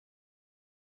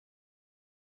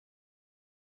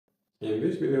In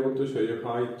this video I want to show you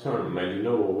how I turn my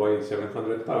Lenovo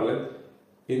Y700 tablet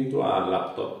into a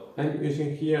laptop. I'm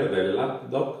using here the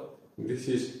Lapdock. This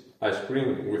is a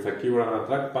screen with a keyboard and a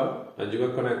trackpad, and you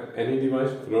can connect any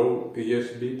device through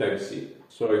USB Type-C.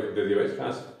 So if the device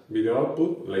has video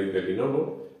output, like the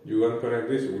Lenovo, you can connect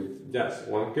this with just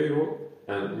one cable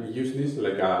and use this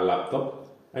like a laptop.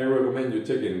 I recommend you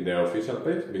checking the official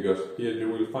page because here you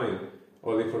will find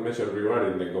all the information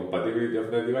regarding the compatibility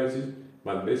of the devices,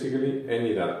 but basically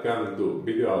any that can do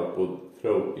video output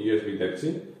through USB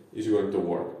Type-C is going to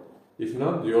work. If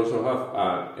not, you also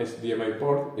have an HDMI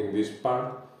port in this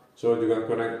part, so you can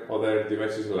connect other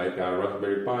devices like a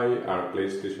Raspberry Pi, a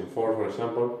PlayStation 4 for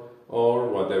example, or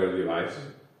whatever device.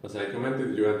 As I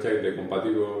commented, you can check the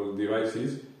compatible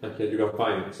devices, and here you can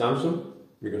find Samsung,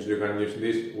 because you can use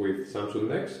this with Samsung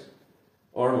Next,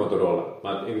 or Motorola,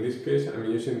 but in this case I'm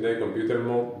using the computer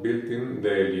mode built in the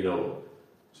Lenovo.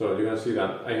 So you can see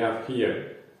that I have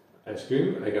here a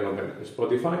screen, I can open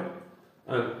Spotify,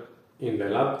 and in the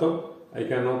laptop I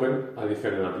can open a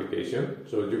different application.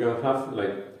 So you can have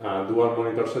like a dual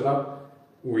monitor setup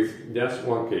with just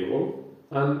one cable,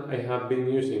 and I have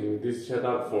been using this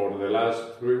setup for the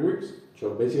last 3 weeks.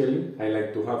 So basically I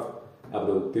like to have a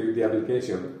productivity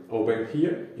application open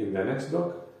here in the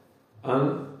NextDock,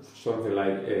 and something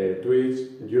like Twitch,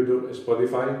 YouTube,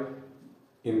 Spotify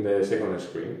in the second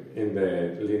screen, in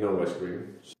the Lenovo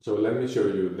screen. So let me show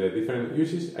you the different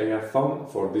uses I have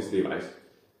found for this device.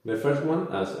 The first one,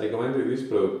 as I commented, is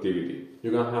productivity.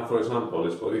 You can have, for example,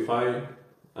 Spotify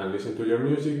and listen to your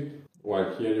music,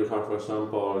 while here you have, for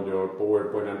example, your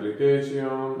PowerPoint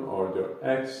application or your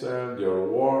Excel, your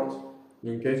Word.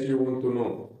 In case you want to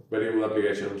know very good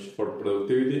applications for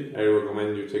productivity, I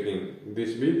recommend you checking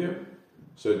this video.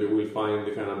 So you will find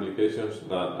different applications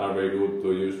that are very good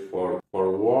to use for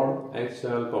Word,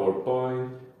 Excel,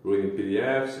 PowerPoint, reading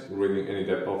PDFs, reading any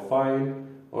type of file,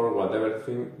 or whatever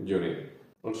thing you need.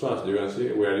 Also, as you can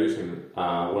see, we are using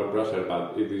a web browser,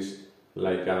 but it is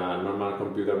like a normal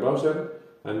computer browser,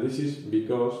 and this is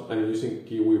because I'm using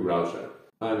Kiwi browser.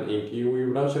 And in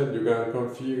Kiwi browser, you can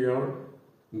configure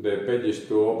the pages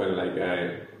to open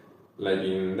like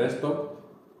in desktop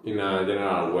in a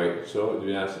general way. So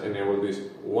you just enable this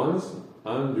once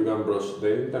and you can browse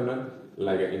the internet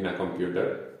like in a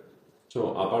computer.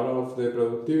 So apart of the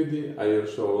productivity, I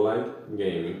also like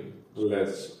gaming.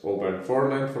 Let's open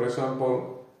Fortnite for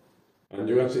example, and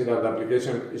you can see that the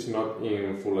application is not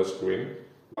in full screen,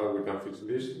 but we can fix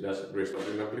this, just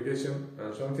restarting the application.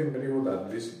 And something very good that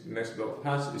this NextDock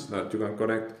has is that you can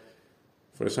connect,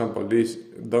 for example, this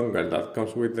dongle that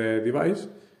comes with the device.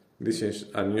 This is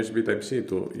an USB Type-C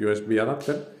to USB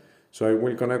adapter, so I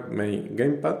will connect my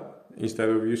gamepad instead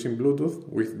of using Bluetooth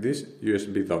with this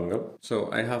USB dongle. So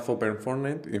I have opened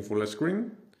Fortnite in full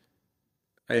screen.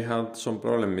 I had some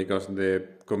problem because the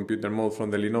computer mode from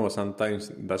the Lenovo sometimes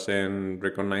doesn't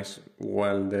recognize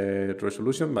well the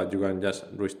resolution, but you can just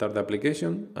restart the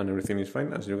application and everything is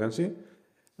fine, as you can see.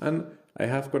 And I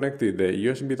have connected the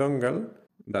USB dongle,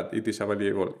 that it is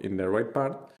available in the right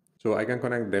part, so I can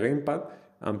connect the gamepad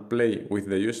and play with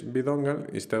the USB dongle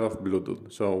instead of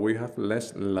Bluetooth, so we have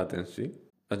less latency.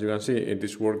 As you can see, it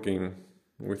is working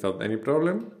without any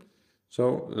problem.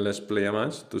 So let's play a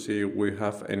match to see if we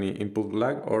have any input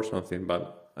lag or something,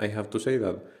 but I have to say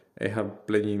that I have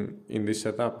playing in this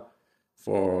setup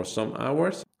for some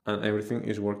hours and everything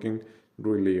is working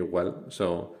really well.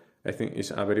 So I think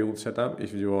it's a very good setup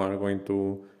if you are going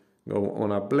to go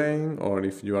on a plane or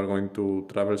if you are going to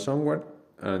travel somewhere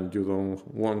and you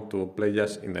don't want to play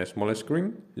just in a small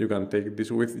screen. You can take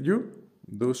this with you,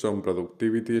 do some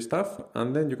productivity stuff,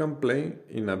 and then you can play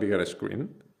in a bigger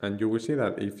screen. And you will see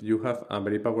that if you have a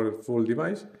very powerful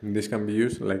device, this can be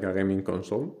used like a gaming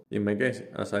console. In my case,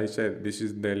 as I said, this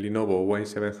is the Lenovo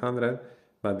Y700,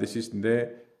 but this is the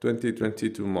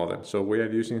 2022 model. So we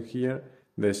are using here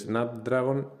the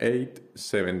Snapdragon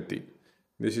 870.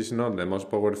 This is not the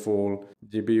most powerful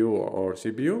GPU or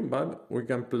CPU, but we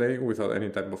can play without any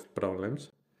type of problems.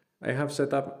 I have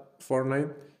set up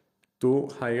Fortnite to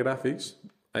high graphics.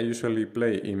 I usually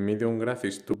play in medium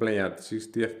graphics to play at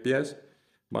 60 FPS,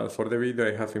 but for the video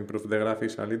I have improved the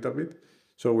graphics a little bit,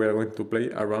 so we are going to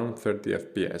play around 30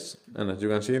 FPS. And as you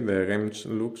can see, the game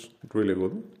looks really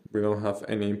good. We don't have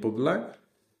any input lag.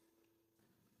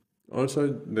 Also,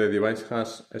 the device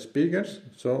has speakers,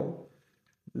 so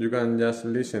you can just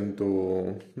listen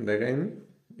to the game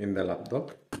in the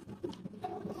laptop.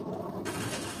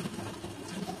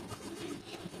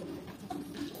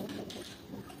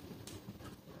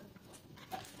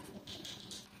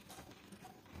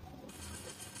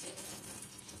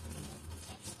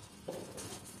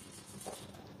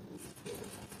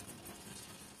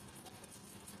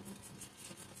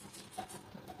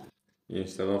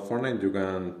 instead of Fortnite, you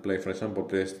can play, for example,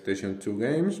 PlayStation 2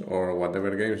 games or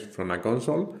whatever games from a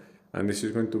console, and this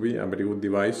is going to be a very good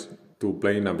device to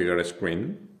play in a bigger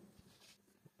screen.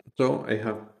 So I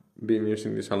have been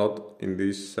using this a lot in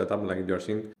this setup, like you're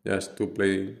seeing, just to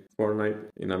play Fortnite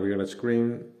in a bigger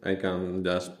screen. I can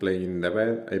just play in the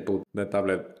bed. I put the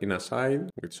tablet in a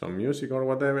side with some music or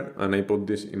whatever, and I put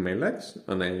this in my legs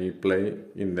and I play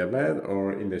in the bed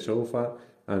or in the sofa,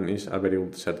 and it's a very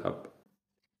good setup.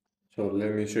 So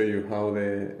let me show you how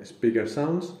the speaker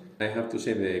sounds. I have to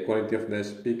say the quality of the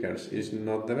speakers is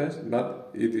not the best,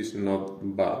 but it is not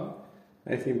bad.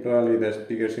 I think probably the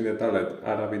speakers in the tablet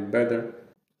are a bit better.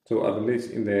 So at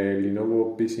least in the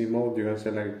Lenovo PC mode, you can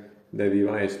select the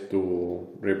device to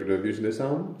reproduce the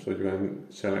sound. So you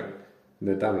can select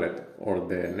the tablet or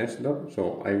the NextDock.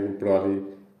 So I will probably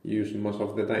use most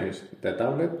of the times the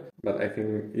tablet, but I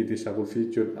think it is a good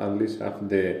feature at least have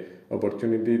the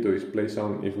opportunity to display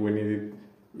sound if we need it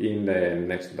in the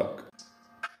NextDock.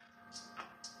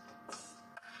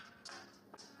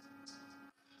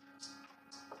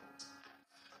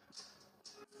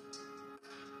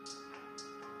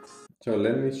 So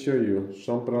let me show you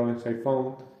some problems I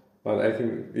found, but I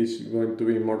think it's going to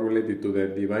be more related to the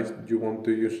device you want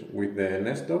to use with the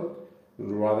NextDock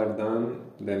rather than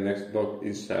the NextDock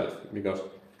itself. Because,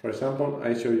 for example,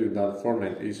 I show you that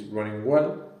Fortnite is running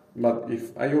well, but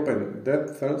if I open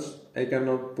Dead Cells, I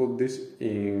cannot put this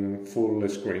in full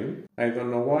screen. I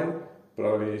don't know why,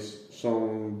 probably it's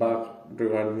some bug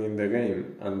regarding the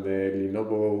game and the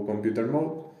Lenovo computer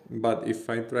mode. But if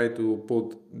I try to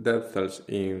put Dead Cells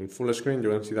in full screen, you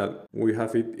can see that we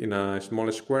have it in a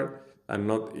small square and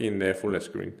not in the full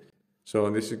screen. So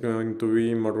this is going to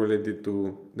be more related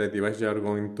to the device you are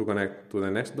going to connect to the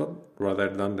NextDock rather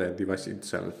than the device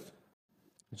itself.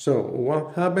 So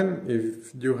what happens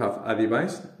if you have a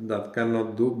device that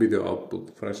cannot do video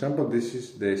output? For example, this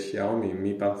is the Xiaomi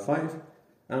Mi Pad 5,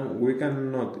 and we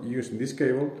cannot use this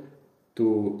cable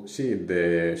to see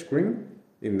the screen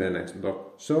in the NextDock.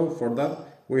 So for that,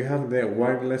 we have the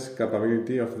wireless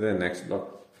capability of the NextDock.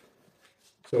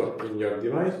 So in your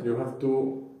device, you have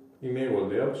to enable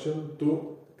the option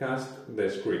to cast the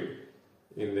screen.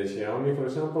 In the Xiaomi, for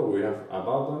example, we have a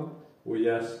button. We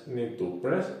just need to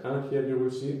press, and here you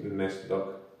will see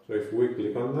NextDock. So if we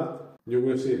click on that, you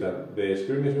will see that the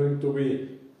screen is going to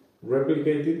be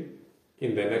replicated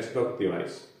in the NextDock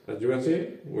device. As you can see,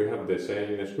 we have the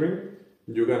same screen.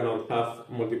 You cannot have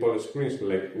multiple screens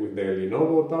like with the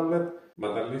Lenovo tablet,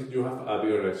 but at least you have a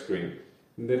bigger screen.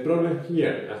 The problem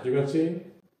here, as you can see,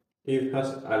 it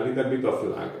has a little bit of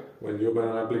lag. When you open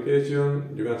an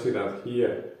application, you can see that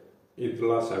here it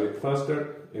lags a bit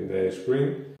faster in the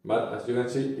screen, but as you can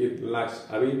see, it lags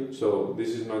a bit, so this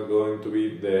is not going to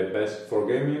be the best for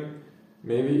gaming.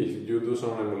 Maybe if you do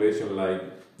some emulation, like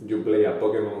you play a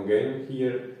Pokemon game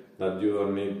here that you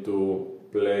don't need to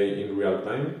play in real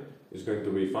time, it's going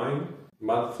to be fine.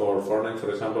 But for Fortnite, for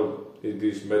example, it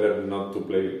is better not to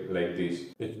play like this.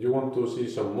 If you want to see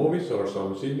some movies or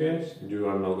some series, you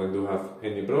are not going to have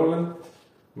any problem.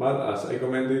 But as I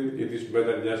commented, it is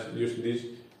better just use this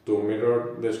to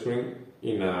mirror the screen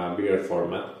in a bigger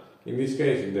format. In this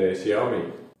case, the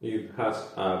Xiaomi, it has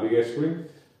a bigger screen,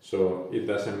 so it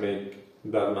doesn't make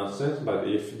that much sense. But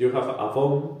if you have a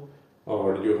phone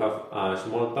or you have a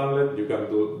small tablet, you can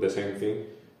do the same thing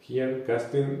here,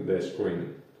 casting the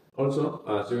screen. Also,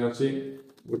 as you can see,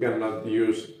 we cannot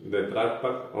use the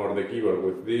trackpad or the keyboard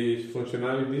with this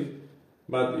functionality,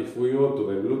 but if we go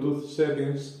to the Bluetooth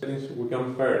settings, we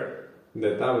can pair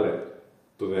the tablet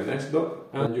to the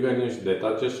NextDock, and you can use the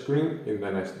touch screen in the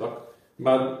NextDock,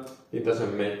 but it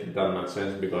doesn't make that much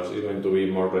sense because it's going to be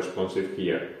more responsive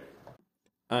here.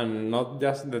 And not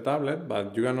just the tablet,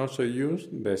 but you can also use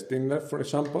the SteamDeck, for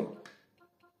example,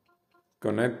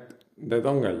 connect the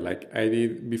dongle like I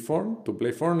did before to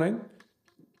play Fortnite,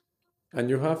 and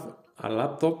you have a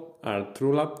laptop, a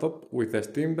true laptop with a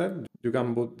SteamDeck. You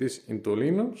can boot this into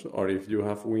Linux, or if you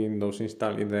have Windows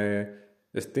installed in the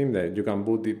SteamDeck, you can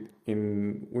boot it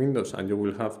in Windows and you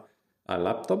will have a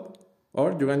laptop,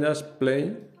 or you can just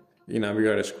play in a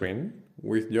bigger screen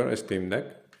with your SteamDeck.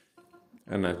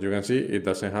 And as you can see, it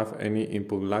doesn't have any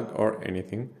input lag or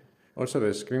anything. Also,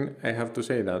 the screen, I have to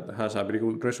say, that has a very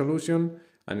good resolution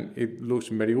and it looks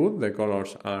very good. The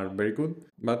colors are very good,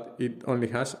 but it only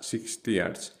has 60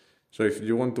 Hz. So if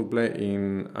you want to play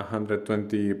in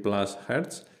 120 plus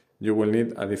Hz, you will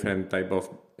need a different type of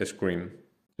screen.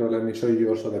 So let me show you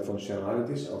also the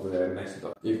functionalities of the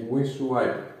NextDock. If we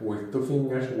swipe with 2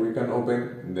 fingers, we can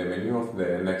open the menu of the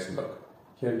NextDock.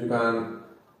 Here you can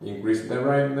increase the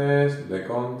brightness, the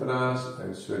contrast,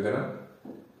 etc.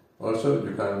 Also,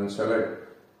 you can select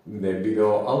the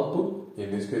video output.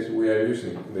 In this case we are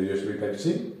using the USB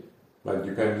Type-C, but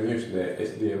you can use the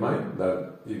HDMI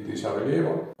that it is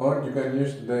available, or you can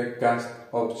use the cast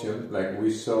option like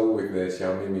we saw with the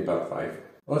Xiaomi Mi Pad 5.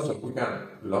 Also, we can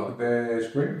lock the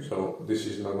screen, so this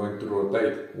is not going to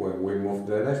rotate when we move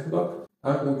the NextDock,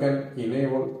 and we can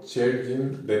enable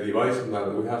charging the device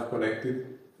that we have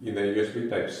connected in the USB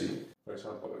Type-C. For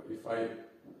example, if I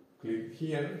click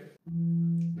here,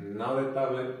 now the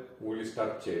tablet will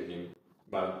start charging,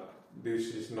 but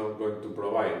this is not going to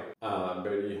provide a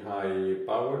very high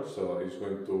power, so it's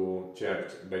going to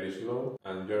charge very slow,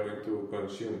 and you're going to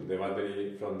consume the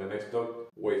battery from the NextDock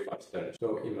way faster.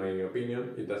 So in my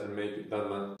opinion, it doesn't make that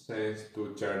much sense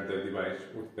to charge the device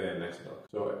with the NextDock.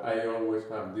 So I always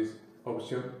have this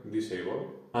option disabled.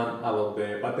 And about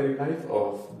the battery life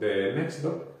of the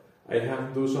NextDock, I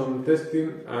have done some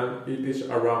testing and it is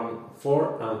around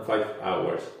 4 and 5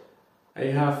 hours. I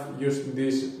have used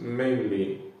this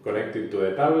mainly connected to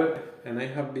the tablet, and I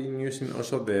have been using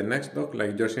also the NextDock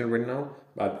like you're seeing right now,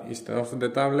 but instead of the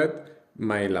tablet,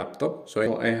 my laptop.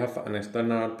 So I have an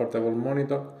external portable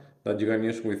monitor that you can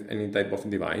use with any type of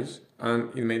device.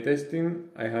 And in my testing,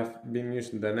 I have been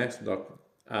using the NextDock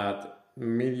at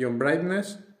medium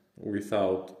brightness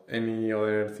without any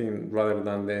other thing rather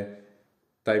than the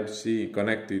Type-C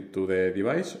connected to the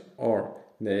device or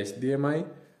the HDMI,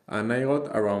 and I got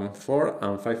around 4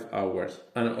 and 5 hours.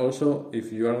 And also,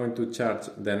 if you are going to charge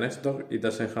the NextDock, it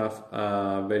doesn't have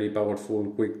a very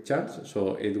powerful quick charge,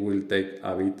 so it will take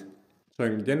a bit. So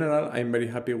in general, I'm very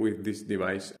happy with this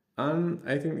device, and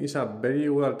I think it's a very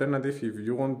good alternative if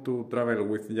you want to travel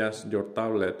with just your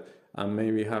tablet and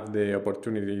maybe have the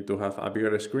opportunity to have a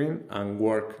bigger screen and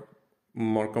work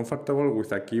more comfortable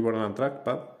with a keyboard and a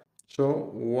trackpad.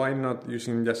 So why not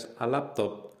using just a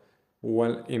laptop?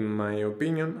 Well, in my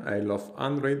opinion, I love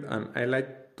Android and I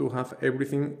like to have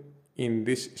everything in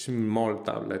this small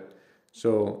tablet.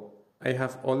 So I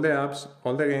have all the apps,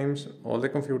 all the games, all the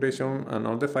configuration and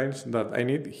all the files that I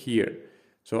need here.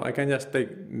 So I can just take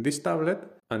this tablet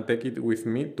and take it with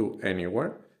me to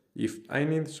anywhere. If I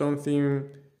need something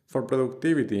for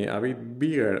productivity a bit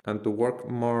bigger and to work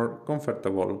more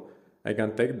comfortable, I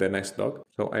can take the NextDock.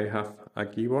 So I have a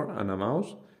keyboard and a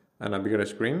mouse and a bigger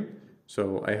screen.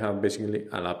 So I have basically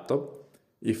a laptop.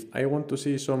 If I want to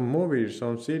see some movies,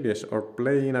 some series, or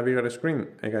play in a bigger screen,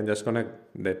 I can just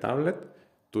connect the tablet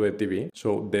to the TV.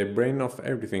 So the brain of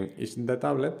everything is in the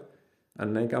tablet,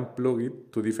 and I can plug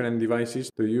it to different devices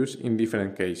to use in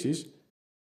different cases.